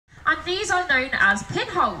and these are known as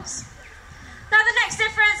pinholes. Now the next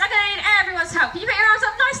difference, I'm going to need everyone's help. Can you put your arms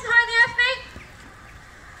up nice and high in the air for me?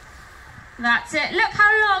 That's it. Look how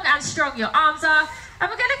long and strong your arms are. And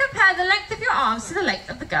we're going to compare the length of your arms to the length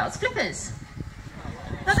of the girls' flippers.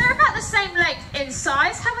 Now they're about the same length in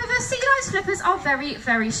size, however sea lions flippers are very,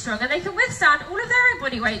 very strong and they can withstand all of their own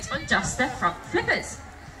body weight on just their front flippers.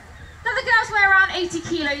 Now the girls weigh around 80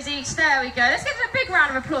 kilos each. There we go. Let's give them a big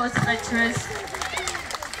round of applause, adventurers.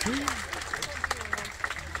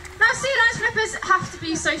 Now sea lions flippers have to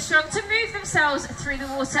be so strong to move themselves through the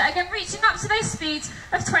water, again reaching up to those speeds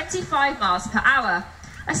of 25 miles per hour.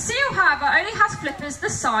 A seal, however, only has flippers the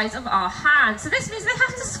size of our hands, so this means they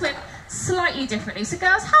have to swim slightly differently. So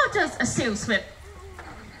girls, how does a seal swim?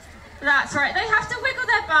 That's right, they have to wiggle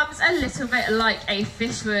their bums a little bit like a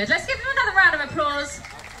fish would. Let's give them another round of applause.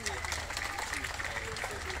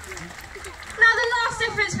 Now the last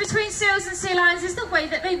difference between seals and sea lions is the way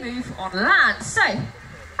that they move on land. So,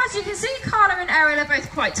 as you can see, Carla and Ariel are both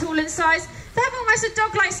quite tall in size. They have almost a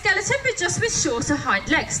dog-like skeleton, but just with shorter hind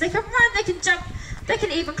legs. They can run, they can jump, they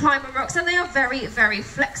can even climb on rocks, and they are very, very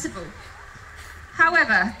flexible.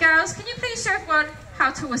 However, girls, can you please show everyone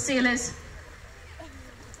how tall a seal is?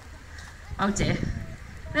 Oh dear,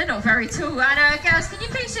 they're not very tall. And girls, can you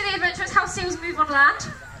please show the adventurers how seals move on land?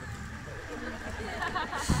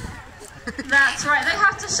 That's right, they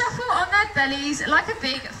have to shuffle on their bellies like a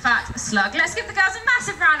big fat slug. Let's give the girls a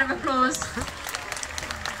massive round of applause.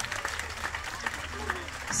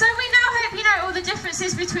 So we now hope you know all the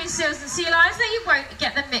differences between seals and sea lions, that you won't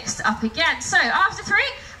get them mixed up again. So after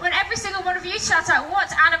three, when every single one of you shout out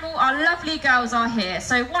what animal our lovely girls are here.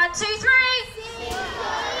 So 1, 2, 3.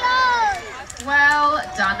 Well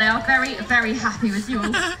done, they are very, very happy with you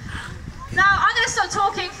all. Now I'm going to stop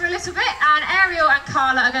talking for a little bit, and Ariel and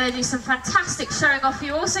Carla are going to do some fantastic showing off for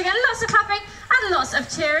you all. So again, lots of clapping and lots of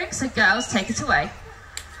cheering. So girls, take it away.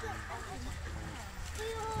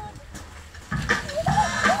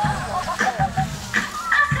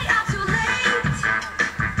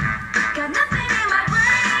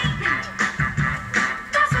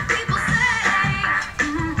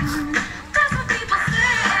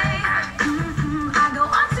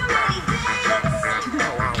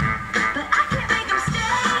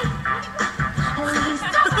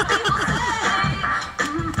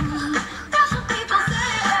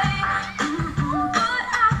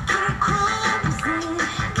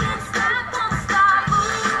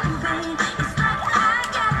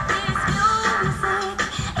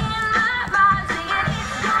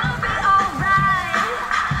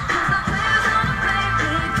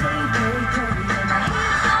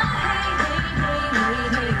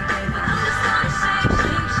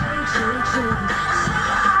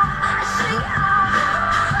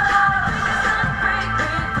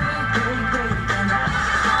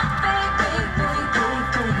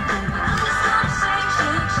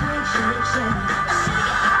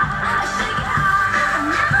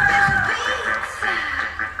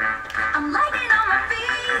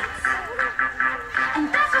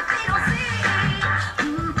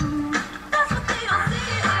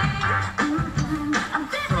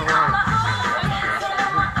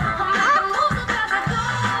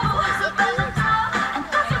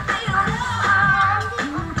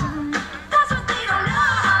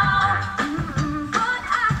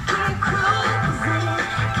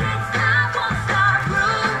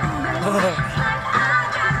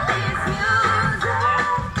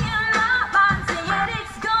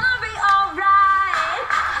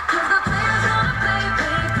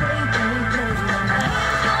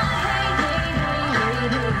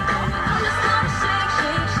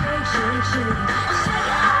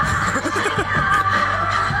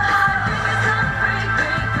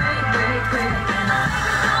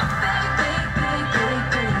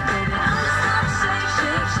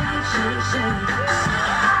 Shake,